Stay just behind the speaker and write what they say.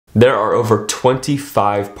There are over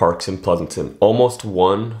 25 parks in Pleasanton, almost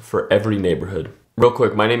one for every neighborhood. Real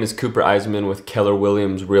quick, my name is Cooper Eisenmann with Keller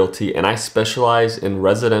Williams Realty, and I specialize in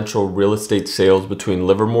residential real estate sales between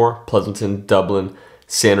Livermore, Pleasanton, Dublin,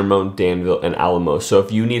 San Ramon, Danville, and Alamo. So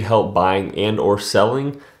if you need help buying and or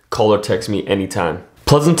selling, call or text me anytime.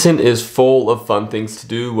 Pleasanton is full of fun things to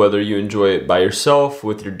do, whether you enjoy it by yourself,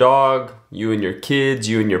 with your dog, you and your kids,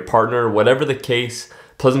 you and your partner, whatever the case.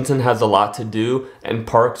 Pleasanton has a lot to do, and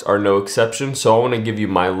parks are no exception, so I want to give you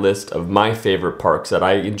my list of my favorite parks that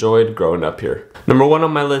I enjoyed growing up here. Number one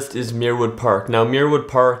on my list is Muirwood Park. Now, Muirwood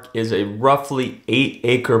Park is a roughly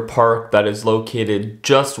 8-acre park that is located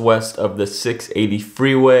just west of the 680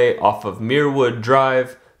 freeway off of Muirwood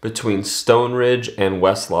Drive between Stone Ridge and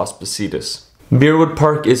West Las Positas. Muirwood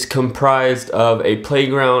Park is comprised of a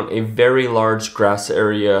playground, a very large grass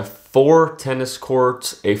area, 4 tennis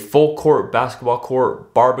courts, a full court basketball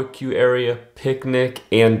court, barbecue area, picnic,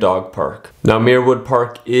 and dog park. Now, Muirwood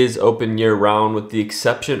Park is open year-round with the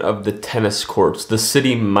exception of the tennis courts. The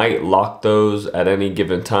city might lock those at any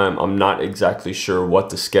given time. I'm not exactly sure what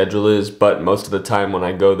the schedule is, but most of the time when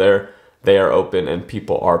I go there, they are open and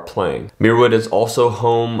people are playing. Muirwood is also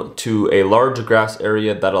home to a large grass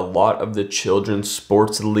area that a lot of the children's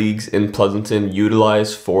sports leagues in Pleasanton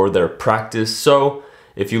utilize for their practice. So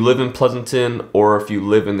if you live in Pleasanton or if you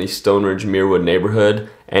live in the Stone Ridge Muirwood neighborhood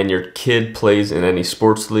and your kid plays in any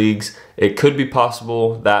sports leagues, it could be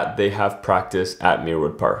possible that they have practice at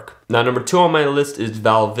Muirwood Park. Now, number 2 on my list is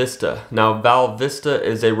Val Vista. Now, Val Vista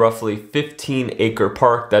is a roughly 15-acre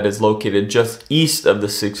park that is located just east of the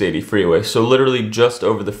 680 freeway, so literally just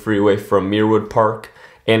over the freeway from Muirwood Park,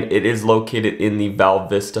 and it is located in the Val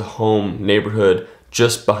Vista home neighborhood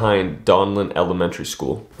just behind Donlin Elementary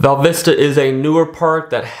School. Val Vista is a newer park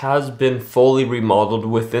that has been fully remodeled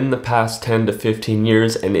within the past 10 to 15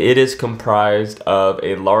 years, and it is comprised of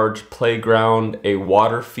a large playground, a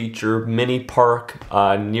water feature mini park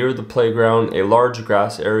near the playground, a large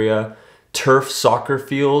grass area, turf soccer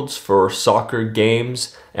fields for soccer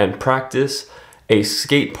games and practice, a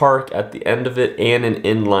skate park at the end of it, and an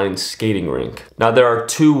inline skating rink. Now, there are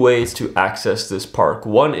 2 ways to access this park.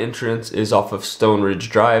 One entrance is off of Stone Ridge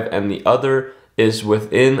Drive, and the other is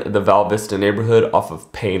within the Val Vista neighborhood off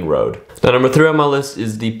of Payne Road. Now, number 3 on my list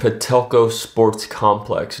is the Patelco Sports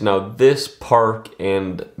Complex. Now, this park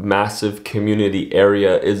and massive community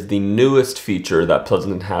area is the newest feature that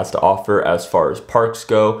Pleasanton has to offer as far as parks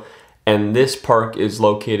go, and this park is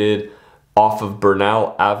located off of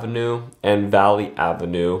Bernal Avenue and Valley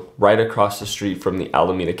Avenue, right across the street from the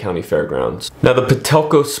Alameda County Fairgrounds. Now, the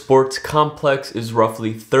Patelco Sports Complex is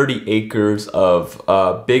roughly 30 acres of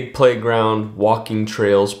big playground, walking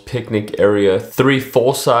trails, picnic area, 3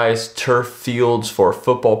 full-size turf fields for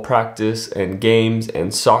football practice and games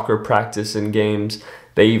and soccer practice and games.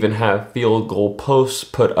 They even have field goal posts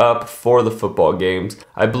put up for the football games.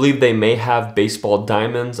 I believe they may have baseball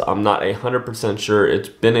diamonds. I'm not 100% sure. It's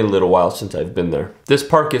been a little while since I've been there. This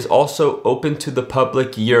park is also open to the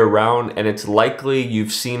public year-round, and it's likely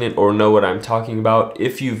you've seen it or know what I'm talking about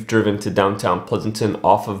if you've driven to downtown Pleasanton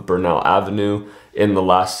off of Bernal Avenue in the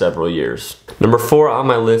last several years. Number 4 on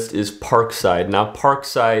my list is Parkside. Now,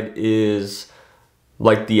 Parkside is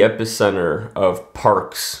like the epicenter of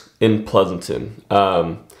parks in Pleasanton.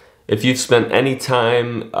 If you've spent any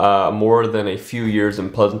time more than a few years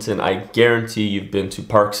in Pleasanton, I guarantee you've been to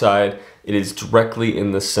Parkside. It is directly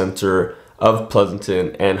in the center of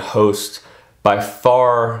Pleasanton and hosts by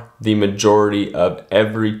far the majority of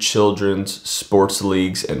every children's sports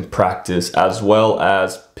leagues and practice, as well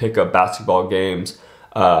as pickup basketball games,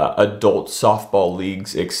 adult softball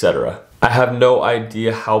leagues, etc. I have no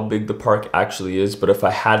idea how big the park actually is, but if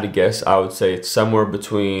I had to guess, I would say it's somewhere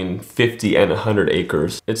between 50 and 100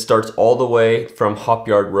 acres. It starts all the way from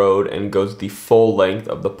Hopyard Road and goes the full length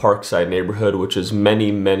of the Parkside neighborhood, which is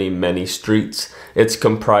many, many, many streets. It's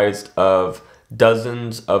comprised of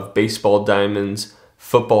dozens of baseball diamonds,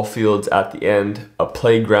 football fields at the end, a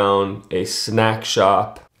playground, a snack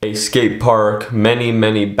shop, a skate park, many,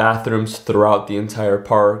 many bathrooms throughout the entire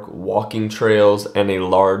park, walking trails, and a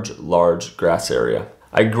large grass area.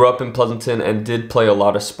 I grew up in Pleasanton and did play a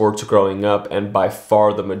lot of sports growing up, and by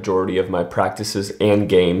far the majority of my practices and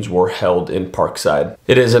games were held in Parkside.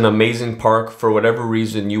 It is an amazing park. For whatever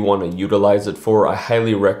reason you want to utilize it for, I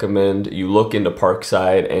highly recommend you look into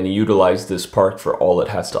Parkside and utilize this park for all it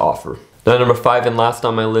has to offer. Now, number 5 and last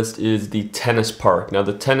on my list is the tennis park. Now,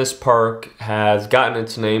 the tennis park has gotten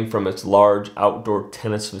its name from its large outdoor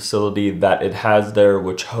tennis facility that it has there,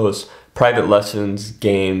 which hosts private lessons,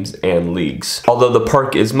 games, and leagues. Although the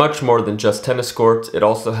park is much more than just tennis courts, it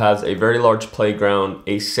also has a very large playground,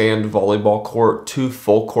 a sand volleyball court, 2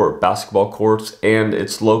 full court basketball courts, and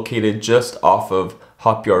it's located just off of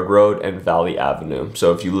Hopyard Road and Valley Avenue.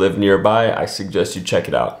 So if you live nearby, I suggest you check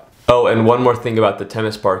it out. Oh, and one more thing about the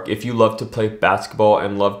tennis park. If you love to play basketball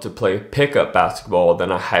and love to play pickup basketball,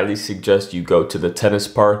 then I highly suggest you go to the tennis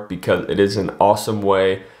park because it is an awesome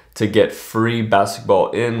way to get free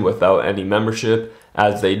basketball in without any membership,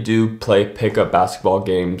 as they do play pickup basketball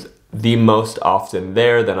games the most often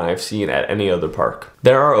there than I've seen at any other park.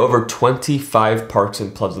 There are over 25 parks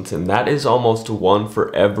in Pleasanton. That is almost one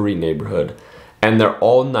for every neighborhood. And they're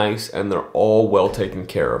all nice and they're all well taken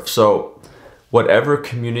care of. So whatever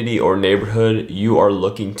community or neighborhood you are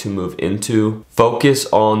looking to move into, focus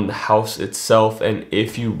on the house itself and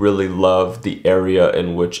if you really love the area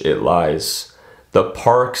in which it lies. The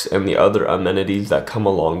parks and the other amenities that come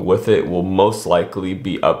along with it will most likely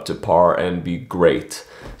be up to par and be great.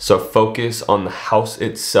 So focus on the house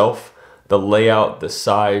itself, the layout, the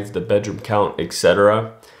size, the bedroom count,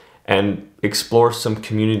 etc. and explore some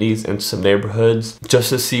communities and some neighborhoods just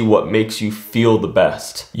to see what makes you feel the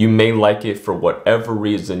best. You may like it for whatever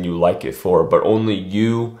reason you like it for, but only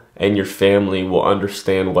you and your family will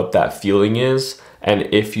understand what that feeling is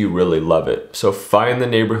and if you really love it. So find the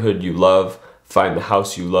neighborhood you love, find the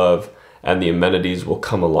house you love, and the amenities will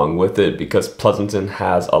come along with it because Pleasanton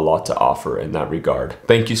has a lot to offer in that regard.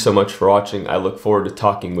 Thank you so much for watching. I look forward to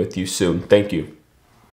talking with you soon. Thank you.